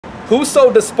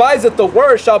Whoso despiseth the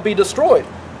word shall be destroyed.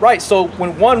 Right, so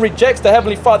when one rejects the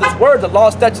Heavenly Father's word, the law,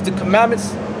 statutes, and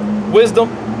commandments, wisdom,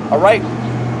 all right,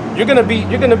 you're gonna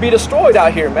be destroyed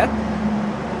out here, man.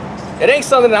 It ain't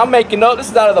something that I'm making up. This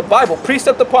is out of the Bible.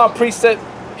 Precept upon precept,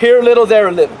 here a little, there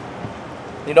a little.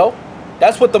 You know,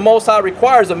 that's what the Most High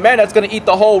requires, a man that's gonna eat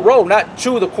the whole roll, not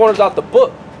chew the corners out the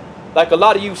book, like a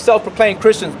lot of you self-proclaimed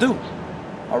Christians do.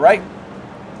 All right.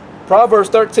 Proverbs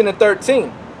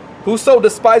 13:13. Whoso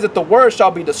despiseth the word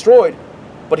shall be destroyed,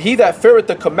 but he that feareth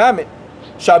the commandment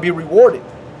shall be rewarded.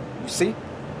 You see?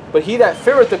 But he that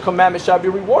feareth the commandment shall be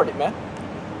rewarded, man.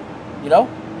 You know?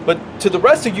 But to the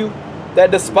rest of you that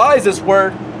despise this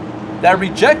word, that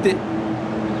reject it,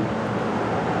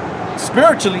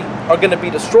 spiritually are going to be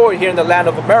destroyed here in the land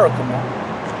of America, man.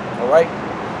 All right?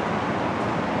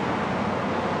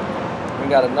 We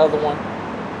got another one.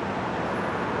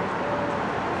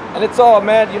 And it's all,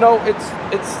 man, you know,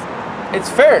 it's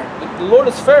fair. The Lord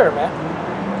is fair, man.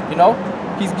 You know,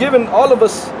 he's given all of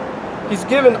us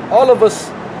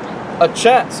a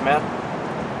chance, man,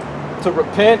 to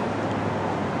repent,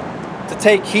 to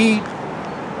take heed.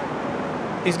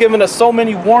 He's given us so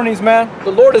many warnings, man.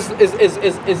 The Lord is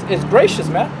gracious,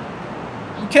 man.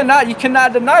 You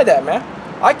cannot deny that, man.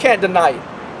 I can't deny it.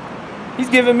 He's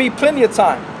given me plenty of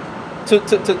time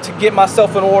to get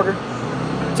myself in order,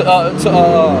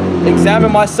 to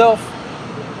examine myself,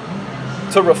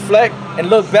 to reflect and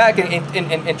look back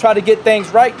and try to get things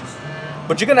right.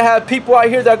 But you're going to have people out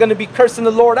here that are going to be cursing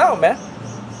the Lord out, man.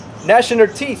 Gnashing their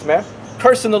teeth, man.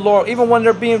 Cursing the Lord even when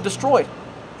they're being destroyed.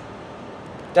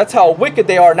 That's how wicked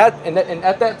they are. And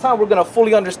at that time, we're going to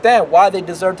fully understand why they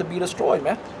deserve to be destroyed,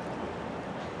 man.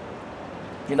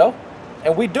 You know?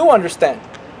 And we do understand.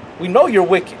 We know you're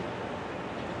wicked.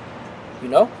 You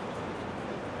know?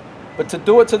 But to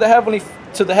do it to the Heavenly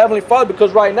Father,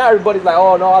 because right now everybody's like,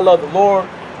 oh no, I love the Lord.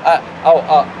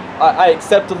 I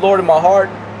accept the Lord in my heart.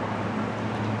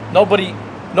 Nobody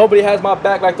has my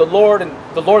back like the Lord, and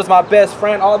the Lord is my best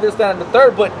friend, all this, that, and the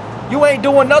third. But you ain't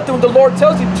doing nothing the Lord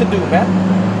tells you to do, man.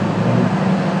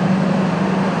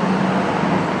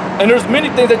 And there's many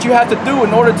things that you have to do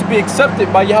in order to be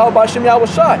accepted by Yahawashi.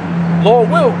 Lord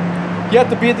will. You have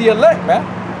to be the elect, man.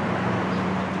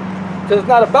 Because it's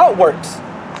not about works.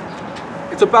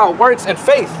 It's about works and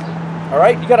faith. All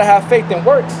right? You got to have faith and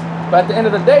works. But at the end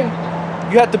of the day,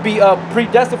 you have to be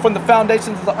predestined from the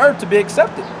foundations of the earth to be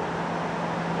accepted.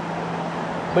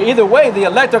 But either way, the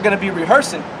elect are going to be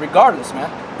rehearsing regardless, man.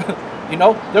 You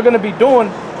know, they're going to be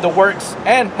doing the works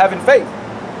and having faith.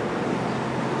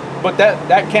 But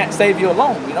that can't save you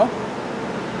alone, you know.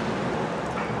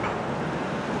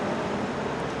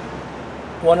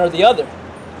 One or the other.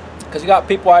 Because you got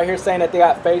people out here saying that they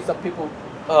got faith. Some people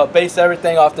base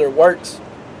everything off their works.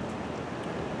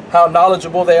 How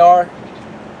knowledgeable they are.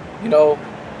 You know,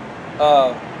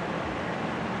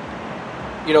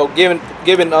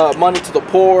 giving money to the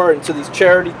poor and to these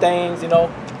charity things, you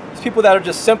know. It's people that are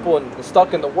just simple and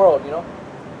stuck in the world, you know.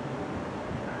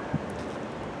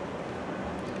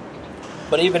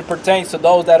 But it even pertains to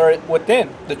those that are within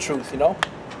the truth, you know.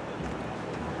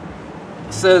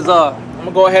 It says, I'm going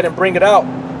to go ahead and bring it out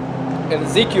in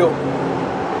Ezekiel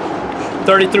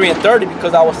 33 and 30,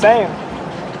 because I was saying,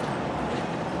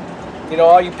 you know,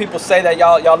 all you people say that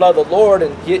y'all love the Lord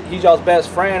and he's y'all's best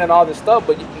friend and all this stuff,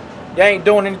 but you ain't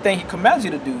doing anything he commands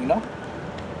you to do, you know.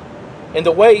 And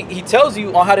the way he tells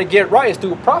you on how to get right is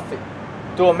through a prophet,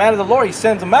 through a man of the Lord. He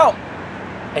sends them out,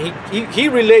 and he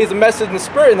relays the message in the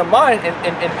spirit, in the mind,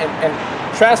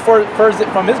 and transfers it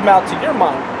from his mouth to your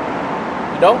mind,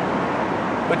 you know.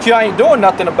 But you ain't doing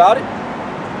nothing about it.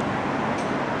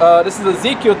 This is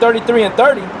Ezekiel 33 and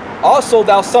 30. Also,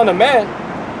 thou son of man,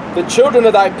 the children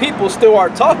of thy people still are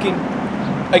talking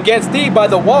against thee by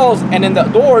the walls and in the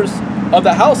doors of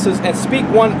the houses, and speak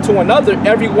one to another,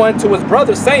 every one to his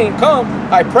brother, saying, come,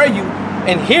 I pray you,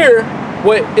 and hear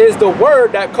what is the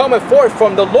word that cometh forth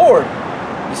from the Lord.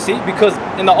 You see, because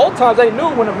in the old times they knew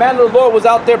when a man of the Lord was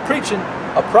out there preaching,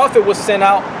 a prophet was sent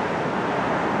out.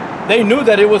 They knew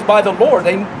that it was by the Lord.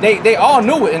 They all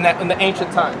knew it in the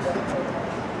ancient times.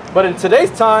 But in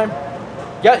today's time,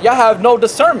 y'all have no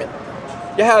discernment.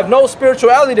 You have no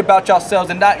spirituality about yourselves,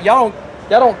 and that y'all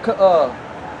don't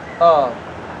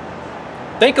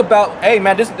think about, hey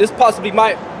man, this possibly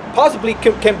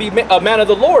can be a man of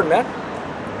the Lord, man.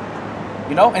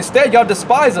 You know, instead y'all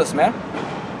despise us, man.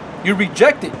 You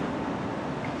reject it.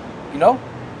 You know,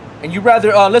 and you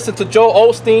rather listen to Joel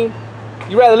Osteen.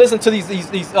 You rather listen to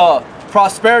these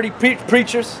prosperity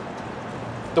preachers,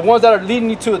 the ones that are leading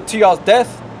you to y'all's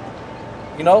death.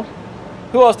 You know,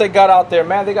 who else they got out there,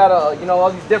 man? They got you know,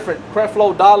 all these different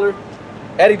Creflo Dollar,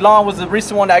 Eddie Long was the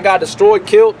recent one that got destroyed,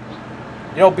 killed,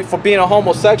 you know, for being a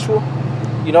homosexual.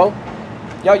 You know,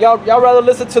 y'all rather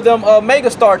listen to them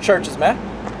megastar churches, man.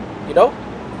 You know.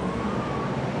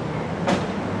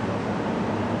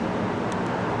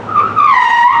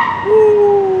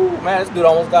 Woo, man, this dude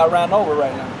almost got ran over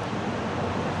right now.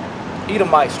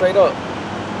 Edomite, straight up.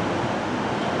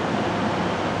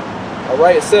 All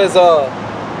right, it says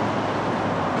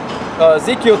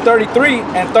Ezekiel 33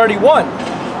 and 31.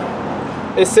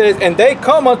 It says, and they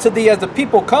come unto thee as the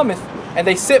people cometh, and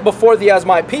they sit before thee as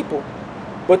my people,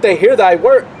 but they hear thy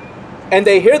word, and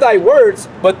they hear thy words,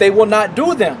 but they will not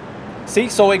do them. See,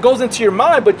 so it goes into your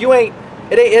mind, but you ain't.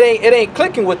 It ain't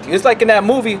clicking with you. It's like in that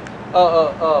movie,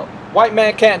 White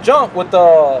Man Can't Jump with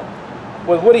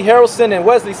Woody Harrelson and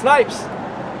Wesley Snipes,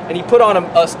 and he put on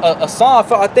a song.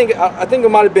 I think it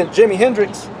might have been Jimi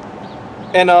Hendrix,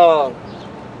 and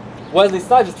Wesley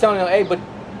Snipes is telling him, hey, but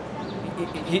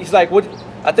he's like, what?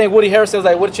 I think Woody Harrelson was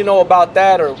like, what did you know about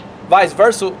that, or vice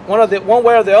versa, one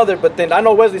way or the other. But then I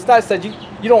know Wesley Snipes said,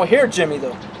 you don't hear Jimmy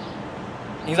though.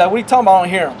 He's like, what are you talking about? I don't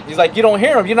hear him. He's like, you don't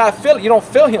hear him. You don't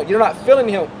feel him. You're not feeling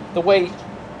him the way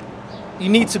you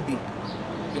need to be.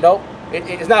 You know,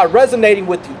 it's not resonating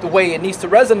with you the way it needs to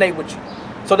resonate with you.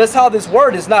 So that's how this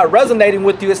word is not resonating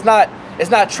with you. It's not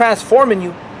transforming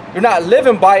you. You're not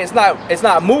living by it. It's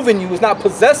not moving you. It's not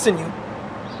possessing you.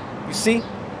 You see,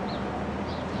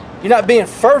 you're not being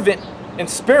fervent in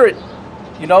spirit.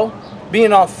 You know,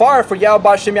 being on fire for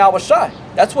Yahawashi.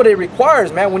 That's what it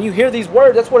requires, man. When you hear these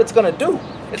words, that's what it's gonna do.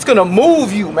 It's gonna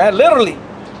move you, man. Literally,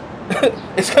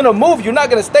 it's gonna move you. You're not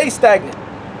gonna stay stagnant.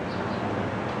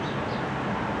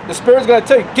 The Spirit's gonna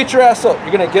tell you, get your ass up.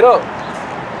 You're gonna get up,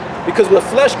 because the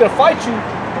flesh can fight you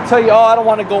and tell you, oh, I don't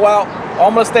want to go out, or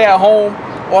I'm gonna stay at home,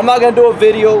 or I'm not gonna do a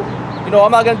video. You know,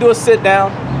 I'm not gonna do a sit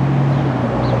down.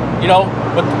 You know,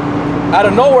 but out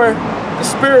of nowhere, the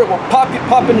Spirit will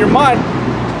pop in your mind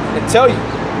and tell you,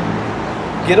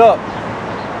 get up,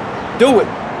 do it.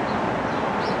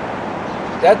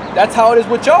 That's how it is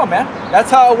with y'all, man.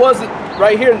 That's how it was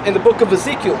right here in the book of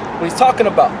Ezekiel, what he's talking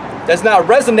about. That's not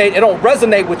resonate. It don't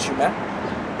resonate with you, man.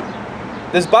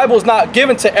 This Bible is not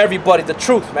given to everybody, the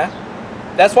truth, man.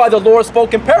 That's why the Lord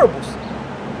spoke in parables.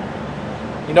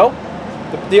 You know,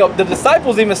 the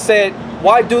disciples even said,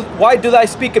 why do I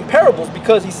speak in parables?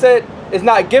 Because he said it's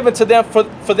not given to them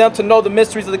for them to know the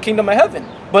mysteries of the kingdom of heaven,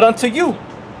 but unto you.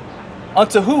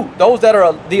 Unto who? Those that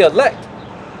are the elect.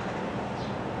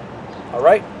 All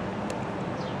right.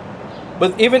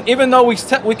 But even though we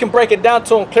can break it down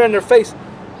to them clear in their face,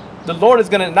 the Lord is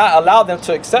going to not allow them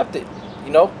to accept it.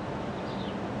 You know,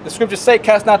 the scriptures say,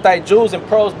 cast not thy jewels and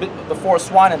pearls before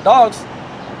swine and dogs.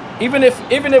 Even if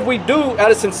we do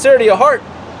out of sincerity of heart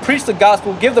preach the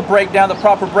gospel, give the breakdown, the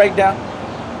proper breakdown,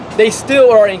 they still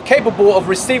are incapable of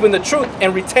receiving the truth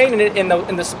and retaining it in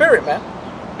the spirit, man.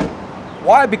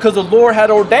 Why? Because the Lord had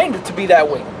ordained it to be that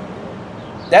way.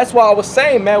 That's why I was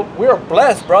saying, man, we're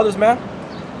blessed, brothers, man.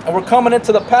 And we're coming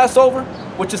into the Passover,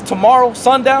 which is tomorrow,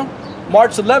 sundown,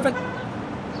 March 11th.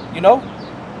 You know,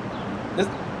 this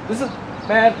is,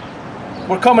 man,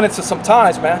 we're coming into some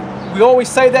times, man. We always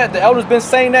say that. The elders been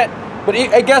saying that. But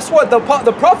hey, guess what?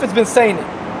 The prophet's been saying it.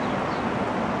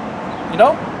 You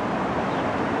know?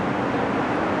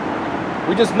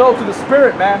 We just know through the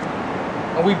Spirit, man.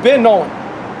 And we've been knowing.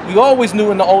 We always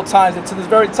knew in the old times, and to this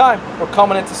very time, we're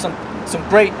coming into some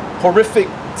great, horrific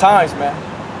times, man.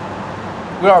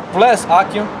 We are blessed,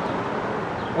 Akim.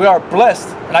 We are blessed.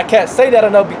 And I can't say that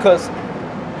enough, because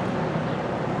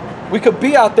we could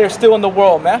be out there still in the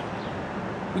world, man.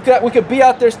 We could be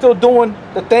out there still doing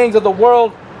the things of the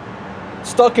world,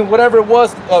 stuck in whatever it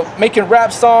was, making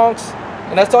rap songs,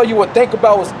 and that's all you would think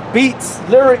about was beats,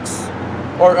 lyrics,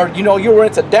 or you know, you were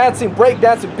into dancing, break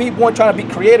dancing, b-boy, trying to be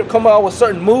creative, come out with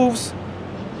certain moves,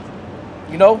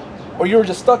 you know, or you were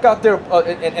just stuck out there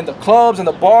in the clubs and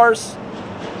the bars,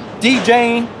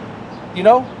 DJing, you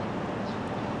know.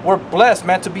 We're blessed,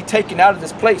 man, to be taken out of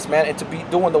this place, man, and to be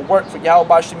doing the work for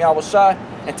Yahawashi,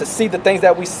 and to see the things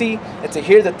that we see, and to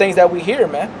hear the things that we hear,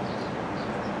 man.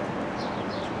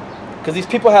 Because these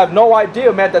people have no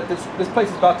idea, man, that this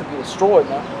place is about to be destroyed,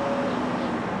 man.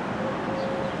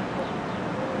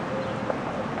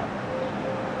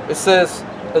 It says,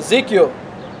 Ezekiel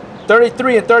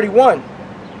 33 and 31.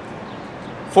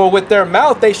 For with their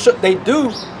mouth they shew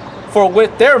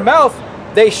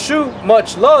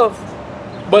much love,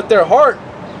 but their heart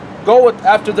goeth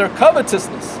after their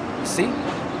covetousness. You see?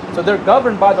 So they're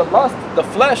governed by the lust, the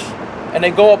flesh, and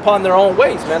they go upon their own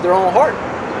ways, man, their own heart,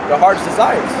 their heart's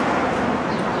desires.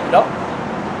 You know?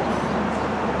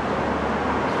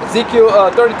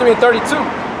 Ezekiel 33 and 32.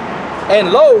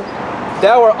 And lo,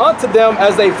 thou art unto them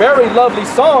as a very lovely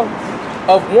song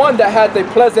of one that hath a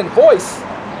pleasant voice,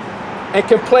 and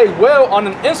can play well on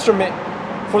an instrument,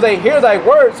 for they hear thy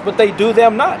words, but they do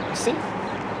them not. You see?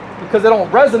 Because they don't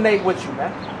resonate with you,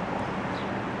 man.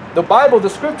 The Bible, the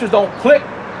scriptures don't click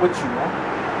with you,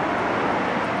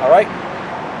 man. All right?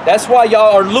 That's why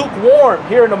y'all are lukewarm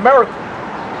here in America.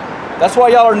 That's why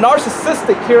y'all are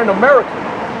narcissistic here in America.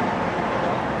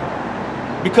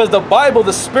 Because the Bible,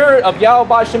 the spirit of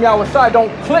Yahawashi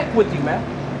don't click with you, man.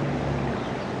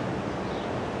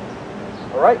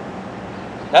 All right?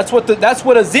 That's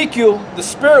what Ezekiel, the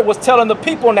spirit, was telling the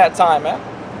people in that time, man.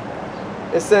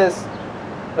 It says,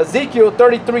 Ezekiel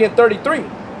 33 and 33.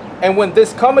 And when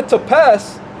this cometh to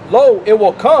pass, lo, it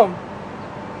will come,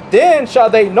 then shall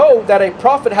they know that a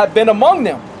prophet had been among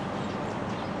them.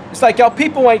 It's like y'all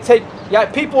people ain't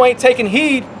taking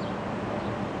heed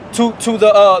to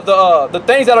the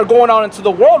things that are going on into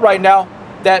the world right now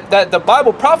that the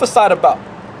Bible prophesied about.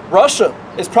 Russia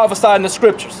is prophesied in the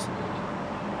scriptures.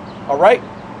 All right,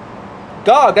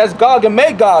 Gog, that's Gog and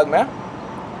Magog, man.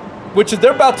 Which is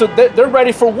they're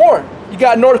ready for war. You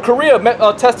got North Korea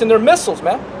testing their missiles,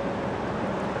 man.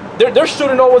 They're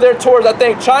shooting over there towards, I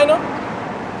think, China,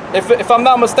 if I'm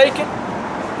not mistaken.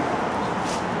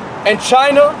 And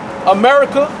China,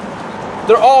 America,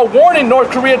 they're all warning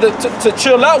North Korea to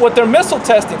chill out with their missile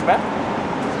testing, man.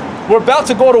 We're about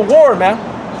to go to war, man.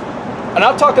 And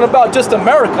I'm talking about just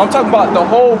America. I'm talking about the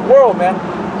whole world, man.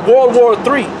 World War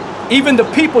III. Even the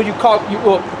people you call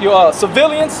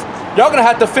civilians, y'all gonna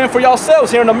have to fend for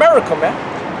yourselves here in America, man.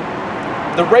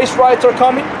 The race riots are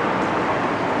coming.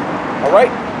 All right,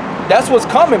 that's what's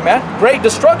coming, man. Great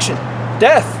destruction,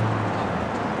 death.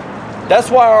 That's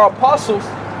why our apostles,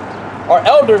 our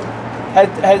elder,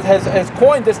 has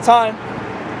coined this time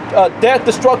death,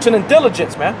 destruction, and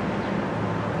diligence, man.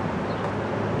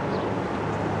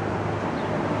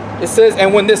 It says,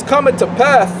 and when this cometh to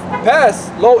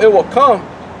pass, lo, it will come.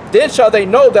 Then shall they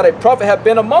know that a prophet have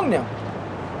been among them.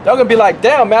 They're going to be like,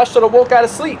 damn, man, I should have woke out of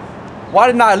sleep. Why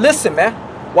didn't I listen, man?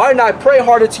 Why didn't I pray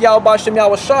harder to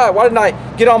Yahawashi? Why didn't I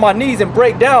get on my knees and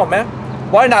break down, man?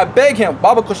 Why didn't I beg him,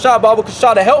 Baba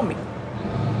Kusha, to help me?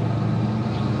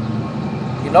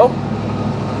 You know?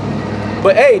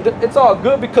 But hey, it's all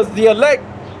good because the elect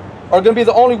are going to be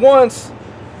the only ones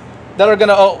that are going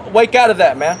to wake out of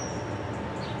that, man.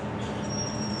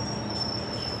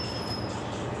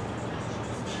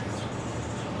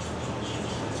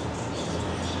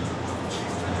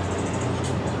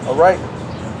 All right.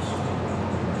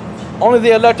 Only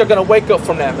the elect are going to wake up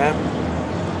from that, man.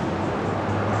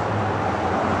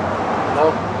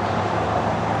 No.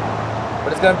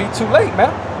 But it's going to be too late,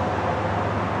 man.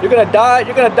 You're going to die.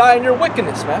 You're going to die in your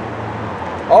wickedness, man.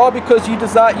 All because you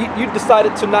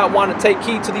decided to not want to take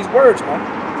heed to these words, man.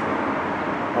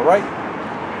 All right.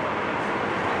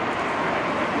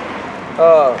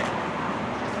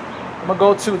 I'm going to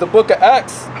go to the book of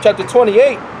Acts, chapter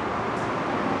 28.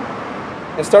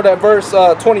 And start at verse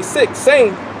 26,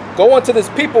 saying, go unto this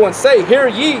people and say, hear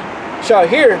ye shall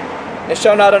hear and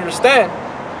shall not understand.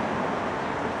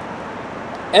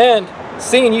 And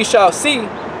seeing ye shall see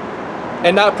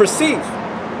and not perceive.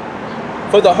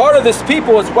 For the heart of this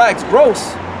people is waxed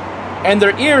gross, and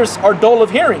their ears are dull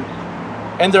of hearing,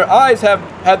 and their eyes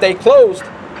have they closed.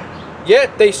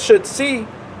 Yet they should see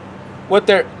with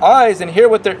their eyes and hear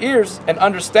with their ears and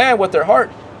understand with their heart,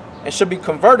 and should be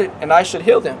converted, and I should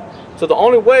heal them. So the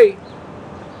only way,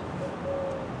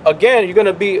 again, you're going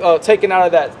to be taken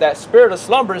out of that spirit of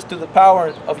slumber is through the power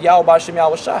of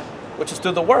Yahawashi, which is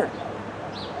through the word.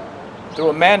 Through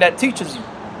a man that teaches you.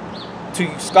 To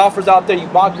you scoffers out there, you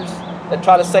mockers, that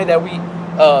try to say that we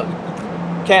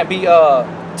can't be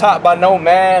taught by no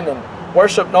man and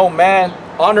worship no man,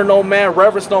 honor no man,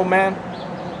 reverence no man.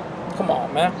 Come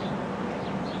on, man.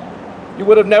 You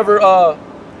would have never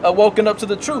woken up to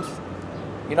the truth.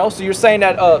 You know, so you're saying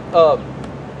that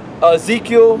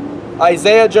Ezekiel,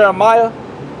 Isaiah, Jeremiah,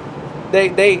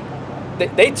 they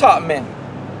taught men,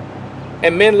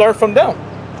 and men learned from them.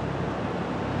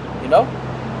 You know,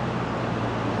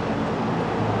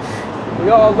 we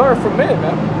all learn from men,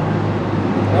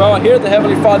 man. We all hear the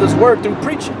Heavenly Father's word through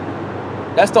preaching.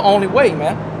 That's the only way,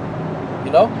 man.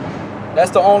 You know,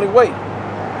 that's the only way.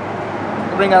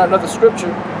 I'll bring out another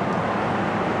scripture.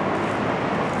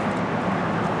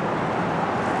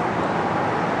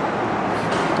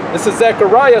 This is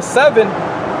Zechariah 7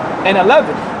 and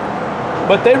 11.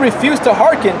 But they refused to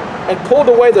hearken and pulled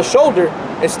away the shoulder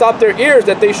and stopped their ears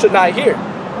that they should not hear.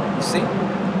 You see?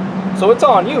 So it's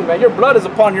on you, man. Your blood is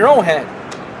upon your own head.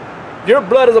 Your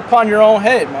blood is upon your own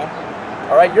head, man.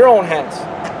 All right? Your own hands.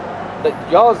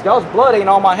 Y'all's blood ain't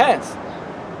on my hands.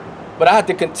 But I have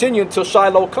to continue until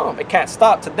Shiloh come. It can't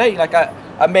stop today. Like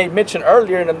I made mention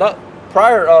earlier in the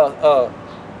prior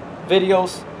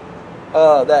videos,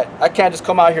 that I can't just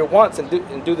come out here once and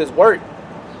do this work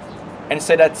and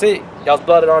say that's it. Y'all's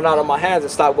blood are not on my hands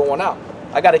and stop going out.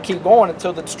 I got to keep going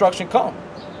until the destruction comes,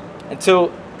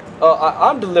 until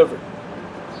I'm delivered,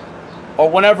 or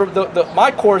whenever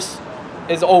my course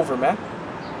is over, man.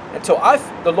 Until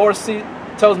the Lord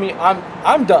tells me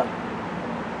I'm done.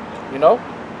 You know.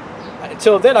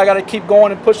 Until then, I got to keep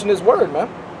going and pushing His word, man.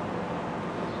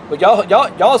 But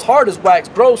y'all's heart is wax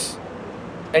gross,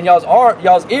 and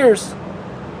y'all's ears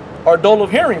are dull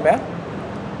of hearing, man.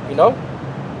 You know.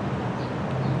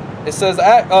 It says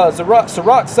Sirach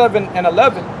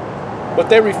 7:11, but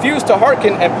they refused to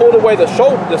hearken and pulled away the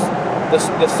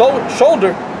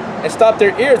shoulder and stopped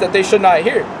their ears that they should not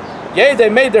hear. Yea, they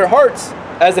made their hearts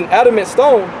as an adamant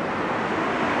stone,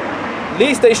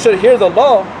 lest they should hear the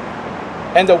law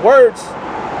and the words,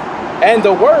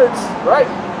 right?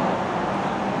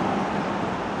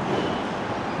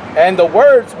 And the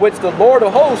words which the Lord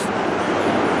of hosts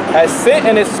has sent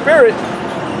in His Spirit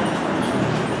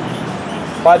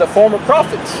by the former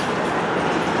prophets.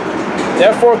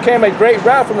 Therefore came a great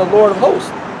wrath from the Lord of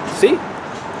hosts. See?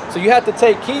 So you have to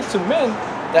take heed to men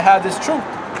that have this truth,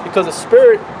 because the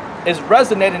Spirit is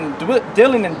resonating and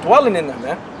dealing and dwelling in them,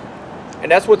 man.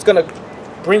 And that's what's going to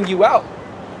bring you out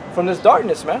from this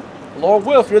darkness, man. Lord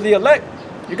will, if you're the elect,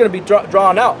 you're going to be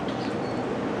drawn out.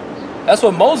 That's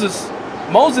what Moses,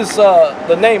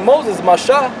 the name Moses,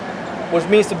 Masha, which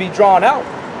means to be drawn out.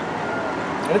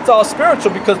 And it's all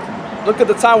spiritual, because look at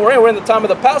the time we're in. We're in the time of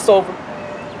the Passover.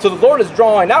 So the Lord is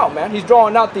drawing out, man. He's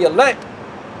drawing out the elect.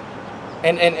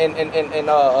 And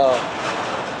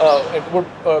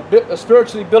we're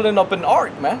spiritually building up an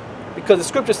ark, man. Because the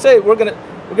scriptures say we're gonna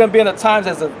be in the times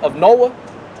as of Noah.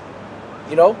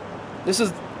 You know,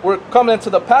 we're coming into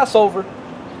the Passover,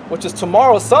 which is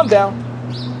tomorrow sundown.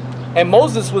 And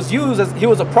Moses was used as he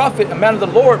was a prophet, a man of the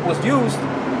Lord was used,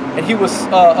 and he was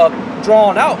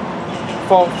drawn out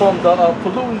from the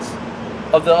pollutants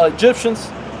of the Egyptians,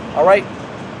 all right,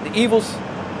 the evils,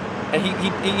 and he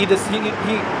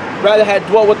rather had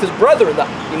dwelt with his brethren,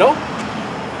 you know.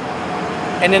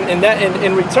 And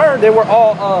in return, they were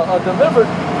all delivered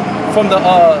from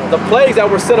the plagues that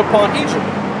were set upon Egypt,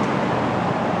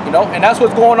 you know. And that's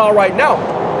what's going on right now.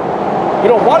 We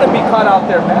don't want to be caught out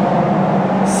there, man,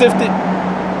 sifted,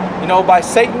 you know, by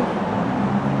Satan,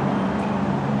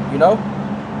 you know.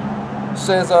 It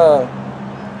says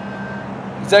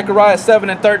Zechariah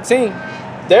 7:13,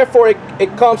 therefore it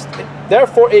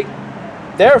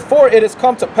has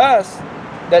come to pass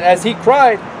that as he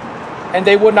cried and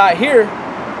they would not hear,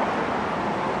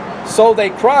 so they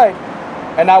cried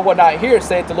and I would not hear,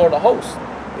 saith the Lord of hosts.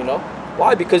 You know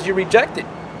why? Because you rejected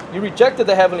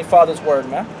the Heavenly Father's word,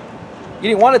 man. You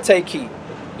didn't want to take heed.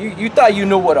 You thought you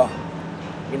knew it all,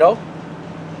 you know.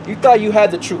 You thought you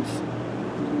had the truth.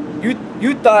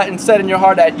 You thought and said in your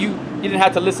heart that you didn't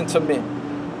have to listen to men.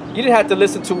 You didn't have to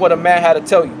listen to what a man had to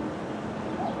tell you.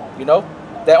 You know,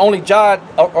 that only God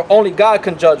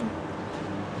can judge me.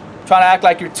 Trying to act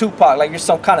like you're Tupac, like you're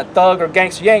some kind of thug or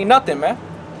gangster. You ain't nothing, man.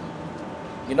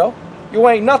 You know, you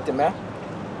ain't nothing, man.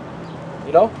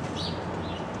 You know,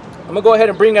 I'm gonna go ahead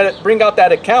and bring out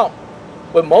that account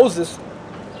with Moses.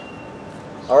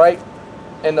 All right,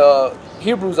 in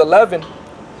Hebrews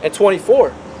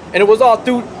 11:24, and it was all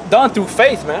done through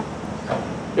faith, man.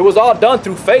 It was all done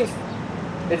through faith.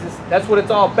 That's what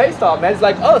it's all based off, man. It's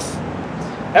like us.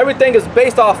 Everything is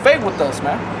based off faith with us,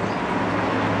 man.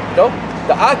 You know,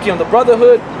 the Akim, the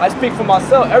brotherhood, I speak for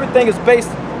myself. Everything I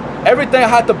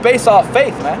have to base off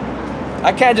faith, man.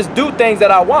 I can't just do things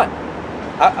that I want.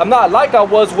 I'm not like I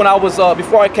was when I was,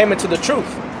 before I came into the truth.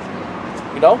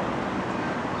 You know?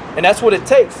 And that's what it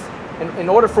takes. In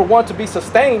order for one to be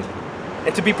sustained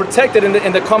and to be protected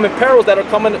in the coming perils that are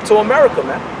coming to America,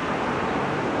 man.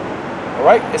 All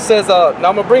right, it says, now I'm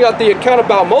going to bring out the account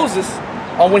about Moses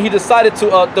on when he decided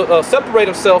to separate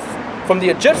himself from the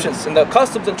Egyptians and the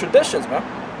customs and traditions, man.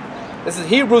 This is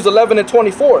Hebrews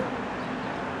 11:24.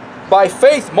 By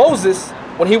faith, Moses,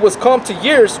 when he was come to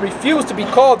years, refused to be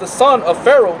called the son of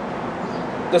Pharaoh,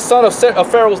 the son of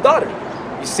Pharaoh's daughter.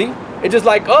 You see, it's just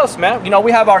like us, man. You know,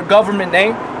 we have our government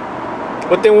name,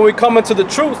 but then when we come into the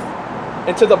truth,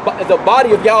 into the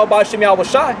body of Yahawashi,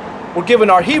 we're given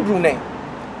our Hebrew name.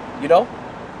 You know,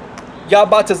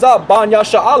 Yabatazah Ban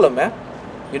Yasha'Allah, man.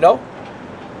 You know,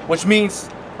 which means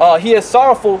he is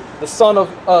sorrowful, the son of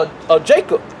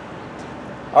Jacob.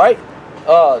 All right,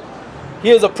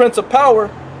 he is a prince of power,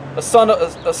 the son or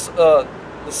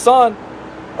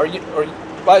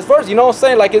vice versa. You know what I'm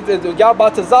saying? Like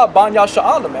Yabatazah Ban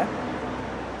Yasha'Allah, man.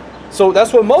 So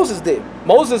that's what Moses did.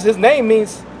 Moses, his name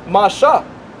means Masha.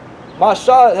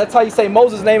 Masha, that's how you say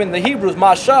Moses' name in the Hebrews,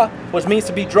 Masha, which means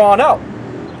to be drawn out.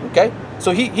 Okay?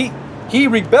 So he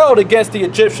rebelled against the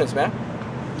Egyptians, man.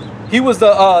 He was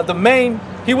the main,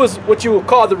 he was what you would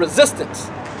call the resistance.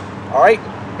 All right?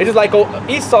 It's just like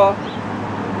Esau,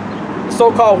 the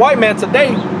so-called white man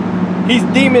today, he's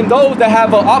deeming those that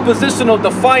have an oppositional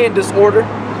defiant disorder,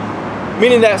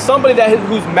 meaning that somebody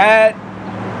who's mad,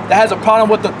 that has a problem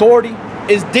with authority,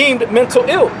 is deemed mental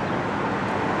ill.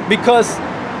 Because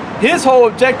his whole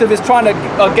objective is trying to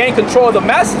gain control of the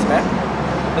masses, man.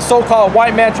 The so-called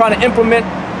white man trying to implement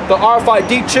the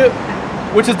RFID chip,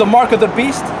 which is the mark of the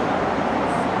beast.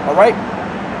 All right?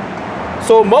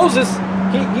 So Moses,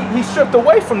 he stripped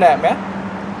away from that, man.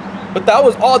 But that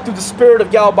was all through the spirit of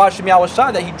Yahawashi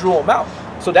that he drew him out.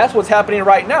 So that's what's happening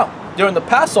right now during the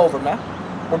Passover, man.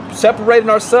 We're separating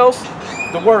ourselves.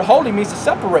 The word holy means to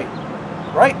separate,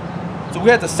 right? So we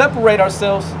have to separate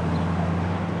ourselves,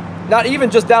 not even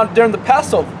just during the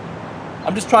Passover.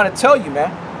 I'm just trying to tell you, man.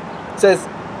 It says,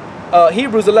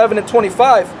 Hebrews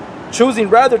 11:25, choosing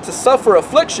rather to suffer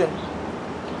affliction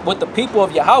with the people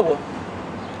of Yahweh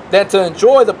than to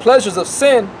enjoy the pleasures of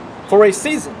sin for a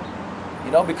season.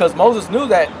 You know, because Moses knew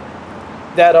that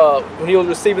when he was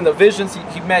receiving the visions,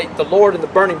 he met the Lord in the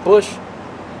burning bush.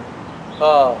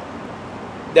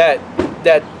 That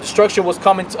destruction was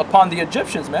coming upon the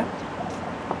Egyptians, man.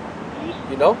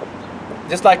 You know,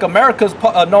 just like America's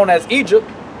known as Egypt,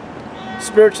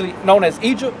 spiritually known as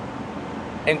Egypt.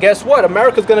 And guess what?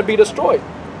 America's going to be destroyed.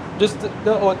 Just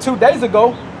 2 days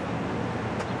ago,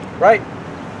 right?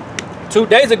 2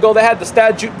 days ago, they had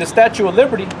the Statue of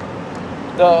Liberty.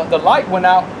 The light went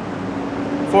out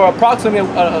for approximately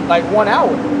like 1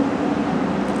 hour.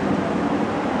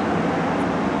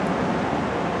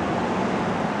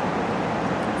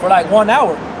 For like 1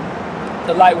 hour,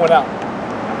 the light went out.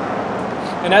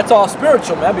 And that's all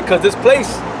spiritual, man, because this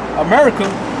place, America,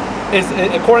 is,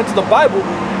 according to the Bible,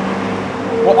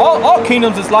 well, all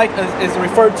kingdoms is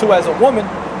referred to as a woman,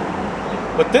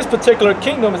 but this particular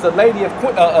kingdom is a lady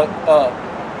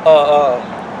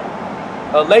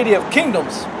of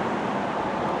kingdoms,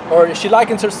 or she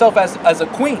likens herself as a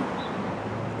queen.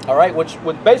 All right, which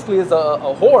basically is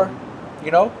a whore, you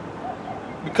know,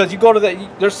 because you go to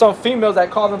there's some females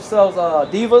that call themselves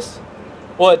divas.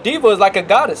 Well, a diva is like a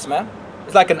goddess, man.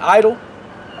 It's like an idol,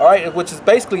 all right, which is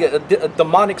basically a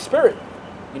demonic spirit,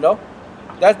 you know.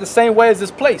 That's the same way as this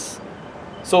place.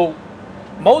 So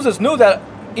Moses knew that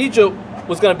Egypt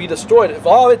was going to be destroyed. If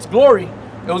all its glory,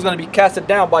 it was going to be casted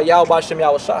down by Yahawashi.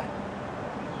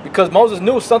 Because Moses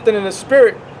knew something in his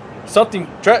spirit, something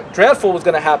dreadful was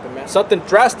going to happen, man. Something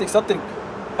drastic, something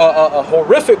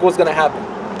horrific was going to happen.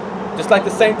 Just like the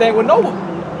same thing with Noah.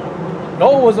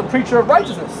 Noah was a preacher of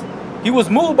righteousness. He was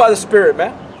moved by the Spirit,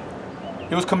 man.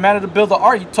 He was commanded to build the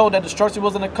ark. He told that destruction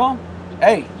wasn't to come.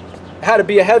 Hey, it had to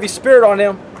be a heavy spirit on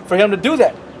them for him to do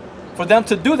that. For them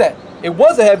to do that. It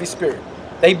was a heavy spirit.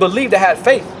 They believed, they had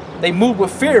faith. They moved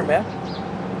with fear, man.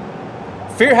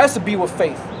 Fear has to be with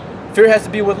faith. Fear has to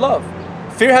be with love.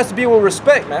 Fear has to be with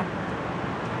respect, man.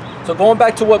 So going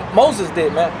back to what Moses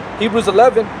did, man. Hebrews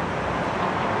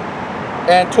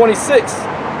 11:26.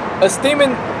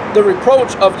 Esteeming the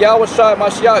reproach of Yahawashi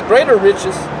Mashiach greater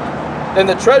riches than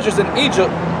the treasures in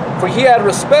Egypt, for he had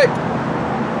respect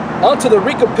unto the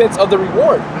recompense of the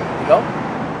reward. You know?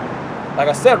 Like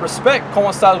I said, respect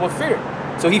coincides with fear.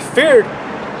 So he feared,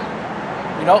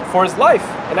 you know, for his life.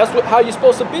 And that's how you're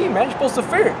supposed to be, man. You're supposed to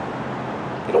fear.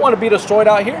 You don't want to be destroyed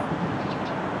out here.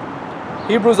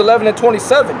 Hebrews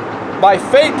 11:27. By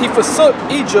faith he forsook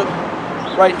Egypt,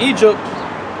 right? Egypt,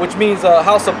 which means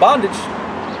house of bondage,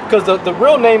 because the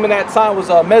real name in that time was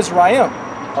Mizraim.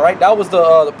 All right, that was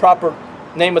the proper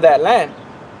name of that land.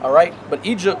 All right, but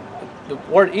Egypt, the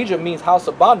word Egypt means house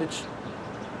of bondage.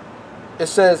 It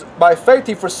says, by faith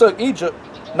he forsook Egypt,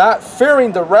 not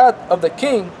fearing the wrath of the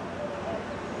king,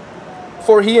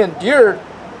 for he endured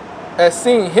as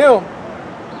seeing him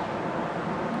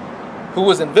who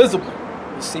was invisible.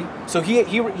 You see, so he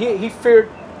feared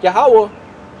Yahweh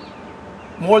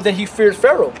more than he feared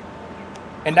Pharaoh,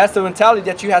 and that's the mentality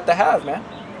that you have to have, man.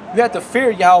 You have to fear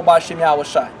Yahweh B'Shem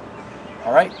Yahawashi.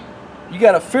 All right, you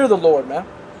gotta fear the Lord, man.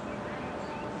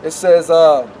 It says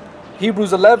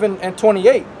Hebrews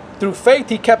 11:28. Through faith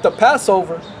he kept the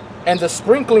Passover and the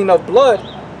sprinkling of blood,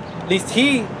 lest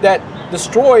he that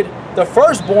destroyed the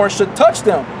firstborn should touch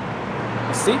them.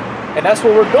 You see, and that's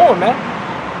what we're doing, man.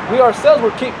 We ourselves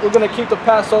we're gonna keep the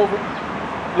Passover.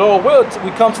 Lord will,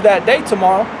 we come to that day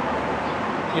tomorrow.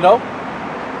 You know,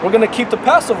 we're gonna keep the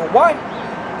Passover. Why?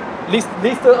 At least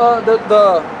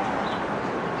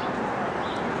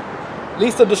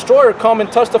least the destroyer come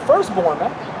and touch the firstborn,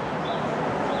 man.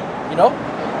 You know?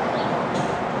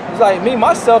 It's like me,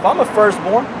 myself, I'm a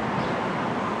firstborn.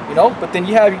 You know? But then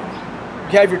you have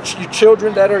your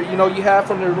children that are, you know, you have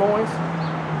from their loins.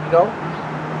 You know?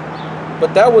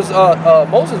 But that was,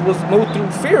 Moses was moved through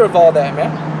fear of all that,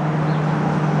 man.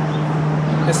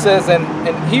 It says in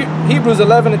Hebrews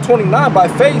 11 and 29, by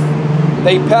faith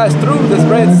they passed through this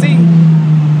Red Sea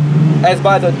as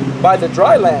by the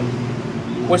dry land,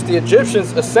 which the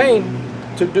Egyptians assaying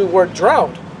to do were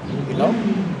drowned. You know,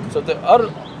 so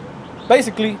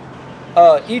basically,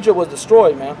 Egypt was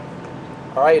destroyed, man.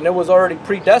 All right, and it was already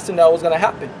predestined that was going to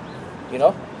happen. You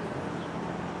know,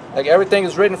 like everything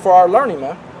is written for our learning,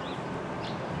 man.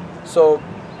 So,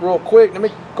 real quick, let me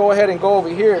go ahead and go over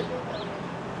here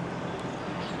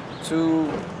to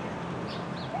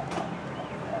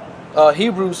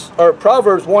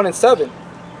Proverbs 1 and 7.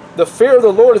 The fear of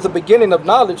the Lord is the beginning of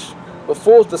knowledge, but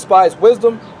fools despise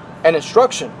wisdom and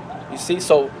instruction. You see,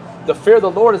 so the fear of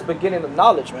the Lord is the beginning of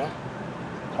knowledge, man.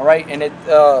 All right, and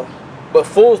but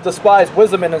fools despise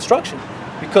wisdom and instruction,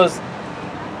 because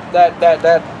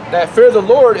that fear of the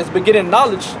Lord is beginning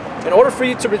knowledge. In order for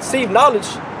you to receive knowledge,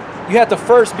 you have to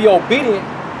first be obedient.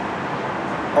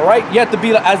 All right, you have to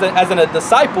be as a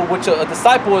disciple, which a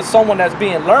disciple is someone that's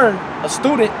being learned, a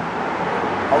student.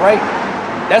 All right,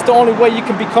 that's the only way you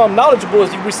can become knowledgeable,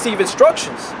 is you receive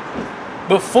instructions.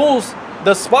 But fools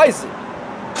despise it.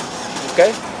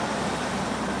 Okay.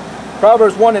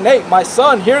 Proverbs 1 and 8. My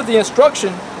son, hear the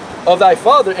instruction of thy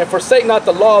father, and forsake not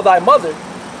the law of thy mother,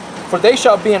 for they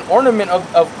shall be an ornament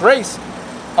of grace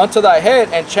unto thy head,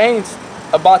 and chains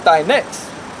about thy necks.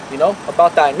 You know,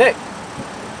 about thy neck.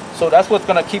 So that's what's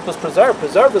going to keep us preserve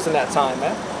us in that time,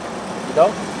 man. You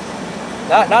know,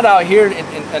 not out here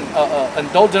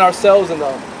indulging ourselves in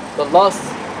the lust,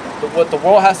 what the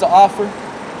world has to offer.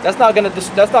 That's not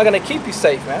gonna keep you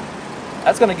safe, man.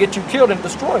 That's gonna get you killed and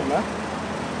destroyed, man.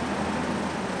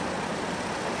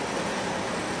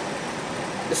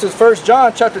 This is 1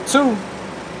 John chapter 2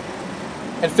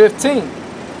 and 15.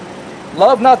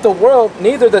 Love not the world,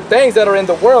 neither the things that are in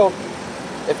the world.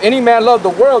 If any man love the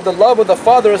world, the love of the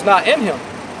Father is not in him.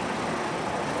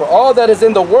 For all that is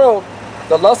in the world,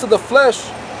 the lust of the flesh,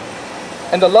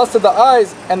 and the lust of the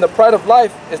eyes, and the pride of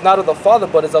life, is not of the Father,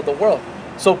 but is of the world.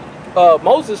 So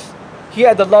Moses, he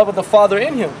had the love of the Father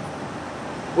in him,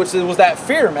 which was that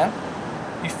fear, man.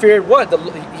 He feared what?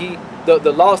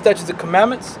 The law, statutes, and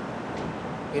commandments.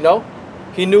 You know,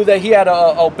 he knew that he had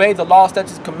to obey the law,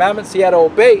 statutes, and commandments. He had to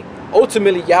obey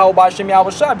ultimately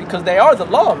Yahawashi, because they are the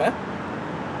law, man.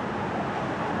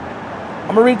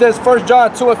 I'm going to read this 1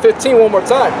 John 2 and 15 one more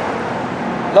time.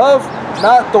 Love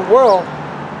not the world,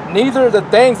 neither the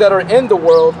things that are in the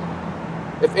world.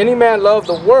 If any man love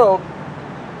the world,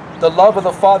 the love of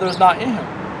the Father is not in him.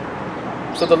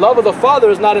 So the love of the Father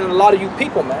is not in a lot of you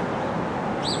people, man.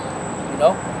 You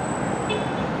know?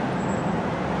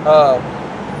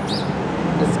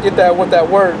 Let's get that, what that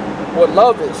word, what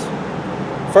love is.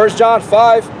 1 John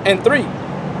 5 and 3.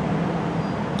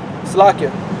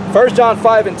 Slakia. 1 John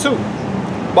 5 and 2.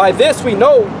 By this we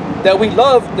know that we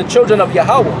love the children of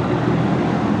Yahweh,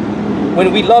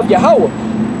 when we love Yahweh,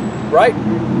 right?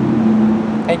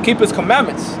 And keep his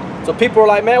commandments. So people are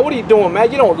like, man, what are you doing,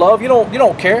 man? You don't love, you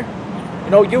don't care. You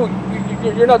know,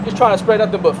 you're not just trying to spread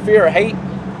nothing but fear or hate.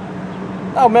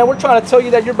 No, man, we're trying to tell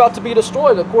you that you're about to be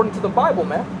destroyed according to the Bible,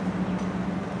 man.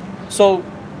 So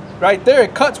right there,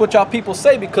 it cuts what y'all people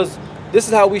say, because this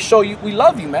is how we show you we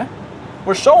love you, man.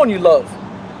 We're showing you love.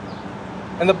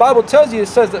 And the Bible tells you, it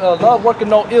says that love working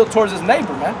no ill towards his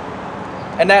neighbor, man.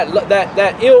 And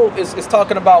that ill is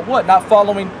talking about what? Not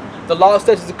following the law,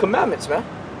 statutes, and commandments, man.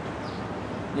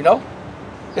 You know?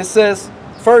 It says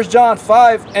 1 John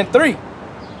 5 and 3.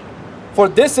 For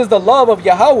this is the love of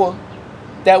Yahweh,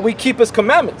 that we keep his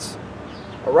commandments.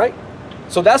 All right?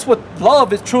 So that's what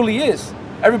love truly is.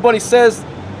 Everybody says,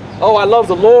 oh, I love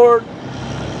the Lord,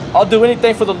 I'll do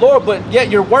anything for the Lord, but yet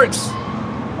your works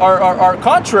are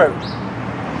contrary.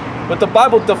 But the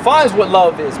Bible defines what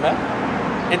love is,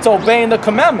 man. It's obeying the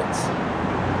commandments.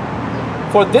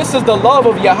 For this is the love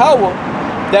of Yahweh,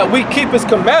 that we keep his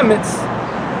commandments,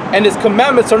 and his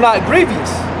commandments are not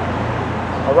grievous.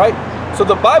 All right? So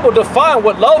the Bible defines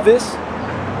what love is.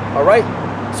 All right?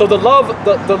 So the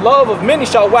love of many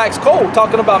shall wax cold,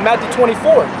 talking about Matthew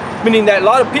 24, meaning that a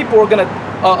lot of people are going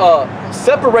to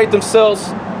separate themselves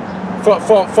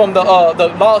from the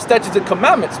law, statutes, and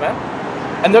commandments, man.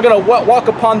 And they're going to walk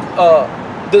upon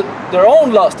their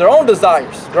own lust, their own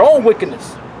desires, their own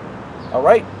wickedness. All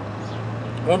right?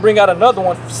 I'm going to bring out another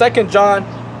one. 2 John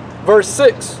verse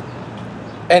 6.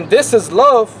 And this is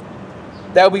love,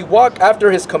 that we walk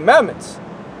after his commandments.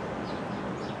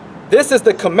 This is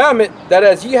the commandment, that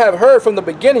as ye have heard from the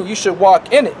beginning, you should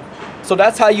walk in it. So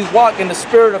that's how you walk in the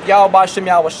spirit of Yahawashi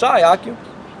Yahawashi, Akim,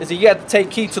 is that you have to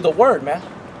take heed to the word, man.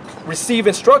 Receive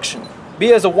instruction.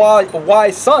 Be as a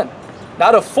wise son,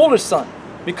 not a foolish son.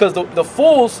 Because the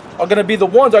fools are going to be the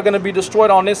ones that are going to be destroyed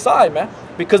on this side, man.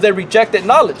 Because they rejected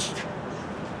knowledge.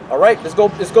 All right, let's go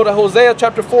to Hosea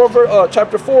chapter 4,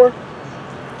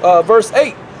 verse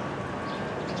 8.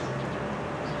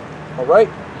 All right.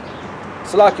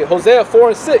 Salakia, Hosea 4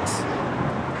 and 6.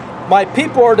 My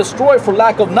people are destroyed for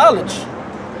lack of knowledge.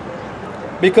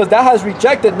 Because thou hast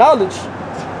rejected knowledge,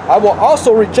 I will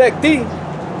also reject thee,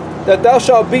 that thou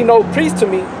shalt be no priest to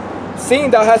me.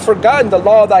 Seeing thou hast forgotten the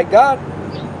law of thy God,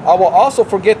 I will also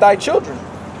forget thy children.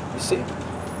 You see?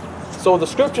 So the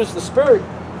scriptures, the spirit,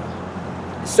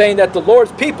 is saying that the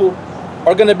Lord's people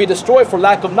are going to be destroyed for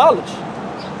lack of knowledge.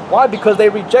 Why? Because they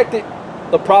rejected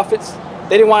the prophets.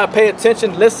 They didn't want to pay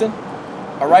attention, listen.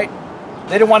 All right?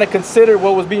 They didn't want to consider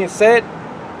what was being said.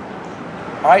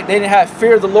 All right? They didn't have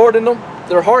fear of the Lord in them,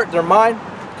 their heart, their mind.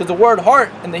 Because the word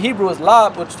heart in the Hebrew is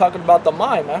lab, which is talking about the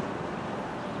mind, man.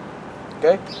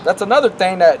 Okay? That's another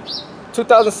thing that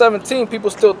 2017, people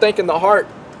still thinking the heart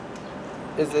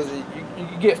is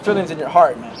you get feelings in your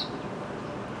heart, man.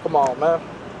 Come on, man.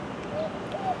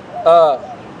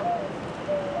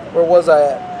 Where was I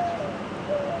at?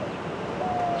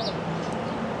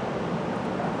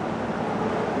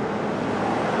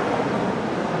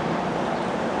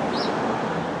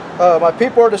 My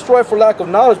people are destroyed for lack of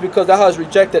knowledge, because thou hast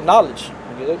rejected knowledge.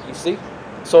 You see?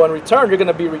 So in return, you're going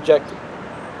to be rejected.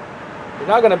 You're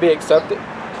not going to be accepted.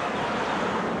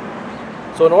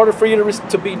 So in order for you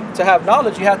to have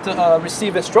knowledge, you have to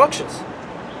receive instructions.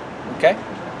 Okay?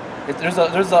 There's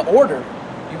an order.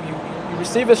 You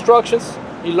receive instructions.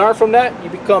 You learn from that. You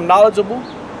become knowledgeable,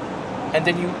 and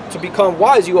then to become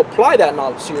wise, you apply that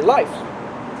knowledge to your life.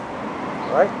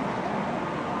 All right?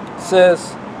 It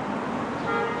says.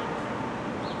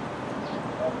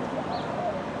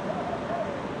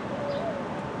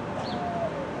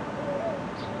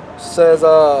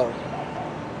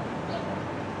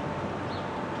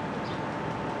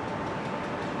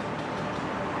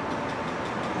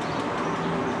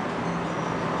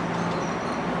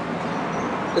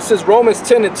 This is Romans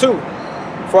 10 and 2.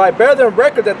 For I bear them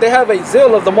record that they have a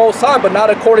zeal of the Most High, but not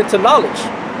according to knowledge.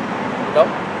 You know,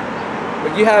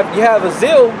 but you have a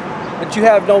zeal, but you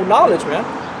have no knowledge, man.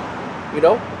 You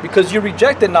know, because you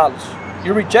rejected knowledge.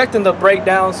 You're rejecting the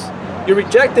breakdowns. You're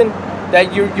rejecting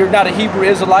that you're not a Hebrew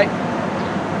Israelite.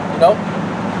 You know,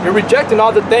 you're rejecting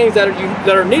all the things that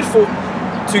are needful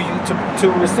to you to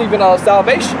receiving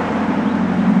salvation.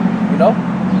 You know.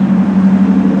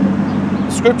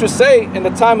 Scriptures say in the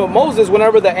time of Moses,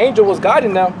 whenever the angel was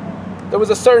guiding them, there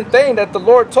was a certain thing that the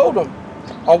Lord told them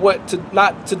on what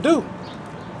not to do.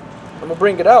 I'm going to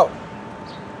bring it out.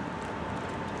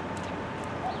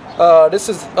 This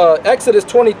is Exodus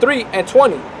 23 and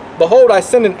 20. Behold, I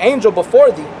send an angel before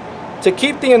thee to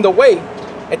keep thee in the way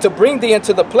and to bring thee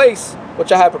into the place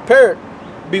which I have prepared.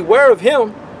 Beware of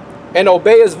him and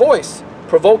obey his voice.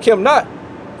 Provoke him not,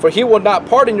 for he will not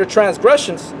pardon your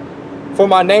transgressions, for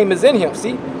my name is in him.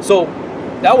 See, so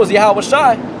that was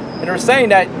Yahawashi, and they're saying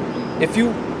that if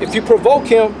you provoke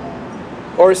him,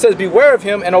 or it says beware of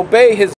him and obey his